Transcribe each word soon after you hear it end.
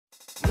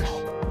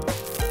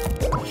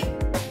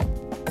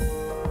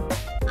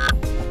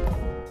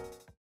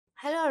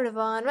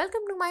everyone,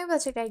 welcome to my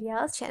Project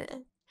Ideas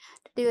channel.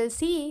 Today we'll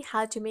see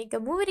how to make a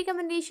movie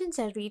recommendation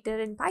generator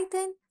in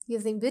Python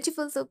using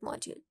BeautifulSoup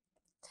module.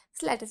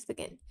 So let us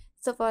begin.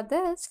 So for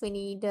this, we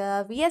need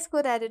a VS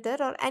Code editor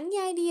or any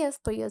ideas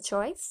per your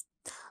choice.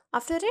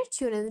 After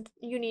it,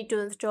 you need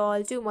to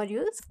install two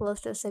modules.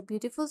 First is a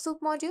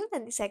BeautifulSoup module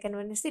and the second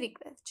one is the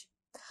request.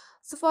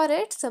 So for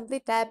it,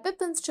 simply type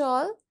pip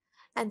install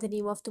and the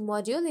name of the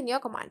module in your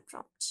command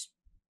prompt.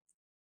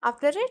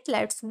 After it,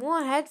 let's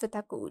move ahead with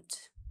our code.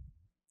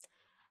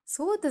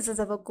 So this is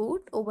our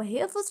code. Over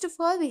here, first of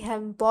all, we have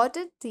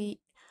imported the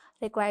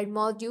required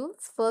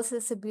modules. First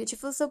is a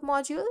BeautifulSoup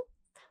module.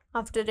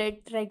 After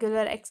it,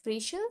 regular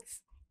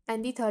expressions.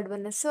 And the third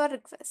one is our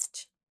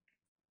request.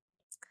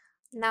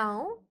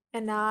 Now,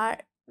 in our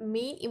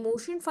main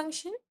emotion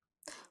function,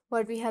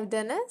 what we have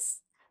done is,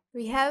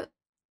 we have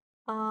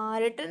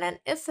written an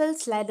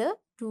if-else ladder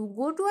to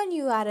go to an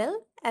URL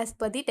as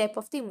per the type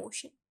of the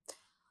emotion.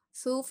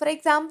 So for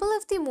example,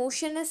 if the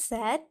emotion is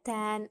sad,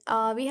 then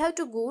we have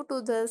to go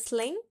to this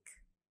link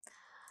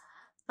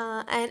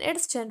and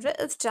its genre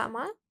is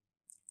drama.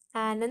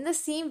 And in the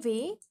same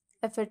way,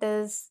 if it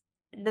is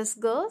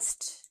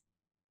disgust,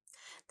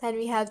 then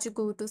we have to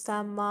go to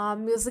some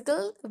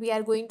musical. We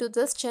are going to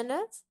this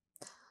channel.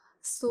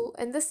 So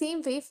in the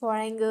same way, for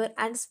anger,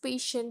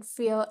 anticipation,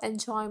 fear,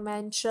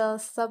 enjoyment,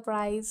 trust,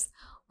 surprise,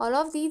 all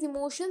of these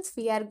emotions,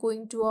 we are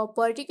going to a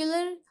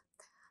particular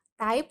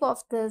type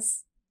of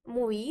this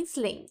movie's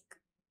link.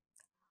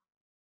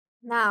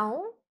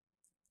 Now,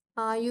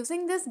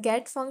 using this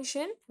get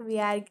function, we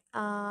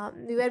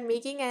were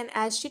making an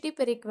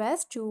HTTP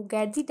request to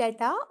get the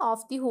data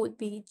of the whole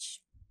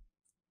page.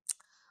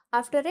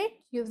 After it,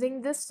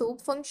 using this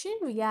soup function,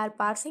 we are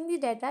parsing the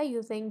data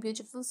using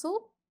BeautifulSoup.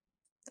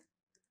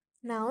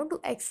 Now to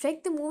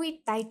extract the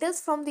movie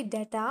titles from the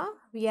data,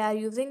 we are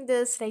using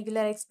this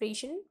regular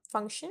expression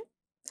function.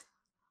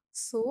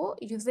 So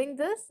using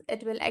this,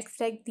 it will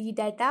extract the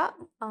data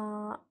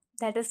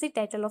that is the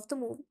title of the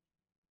movie.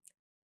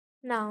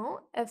 Now,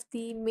 if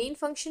the main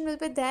function will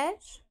be there,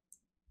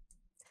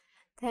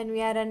 then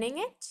we are running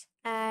it,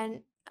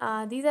 and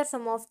these are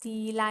some of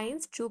the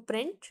lines to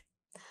print.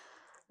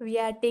 We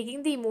are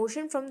taking the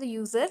emotion from the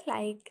user,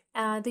 like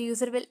the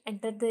user will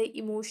enter the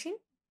emotion.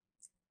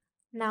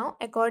 Now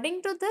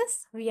according to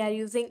this, we are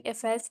using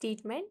if else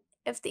statement.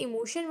 If the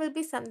emotion will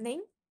be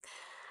something,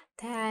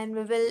 then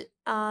we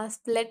will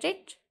split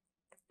it,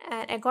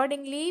 and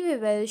accordingly we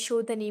will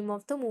show the name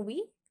of the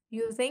movie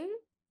using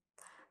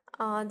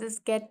this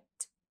get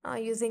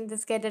using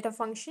this get data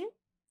function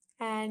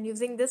and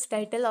using this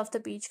title of the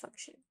page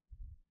function.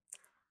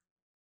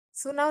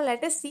 So now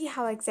let us see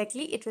how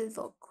exactly it will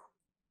work.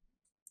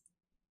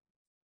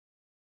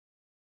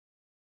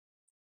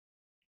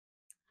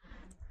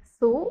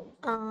 So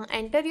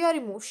enter your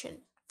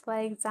emotion. For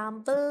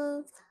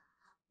example,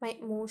 my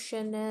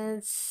emotion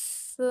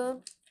is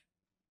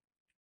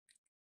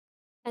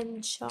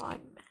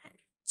enjoyment.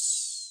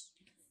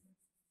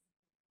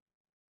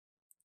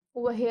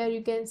 Over here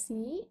you can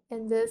see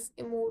in this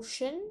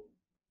emotion,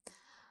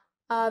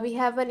 we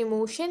have an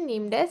emotion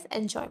named as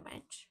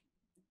enjoyment.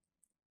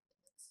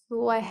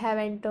 So I have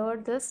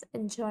entered this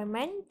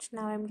enjoyment.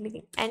 Now I'm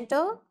clicking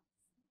enter.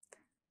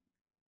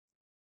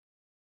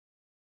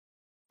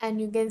 And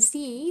you can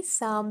see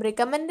some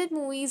recommended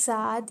movies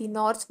are The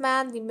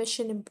Northman, The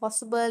Mission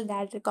Impossible,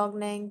 Dead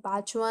Reckoning,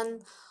 Batch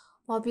 1,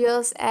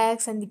 Obvious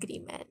X, and The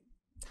Green Man.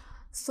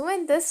 So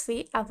in this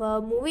way,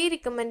 our movie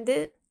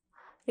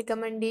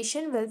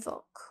recommendation will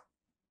work.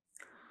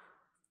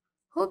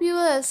 Hope you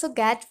will also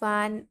get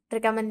one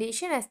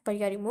recommendation as per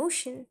your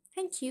emotion.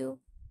 Thank you.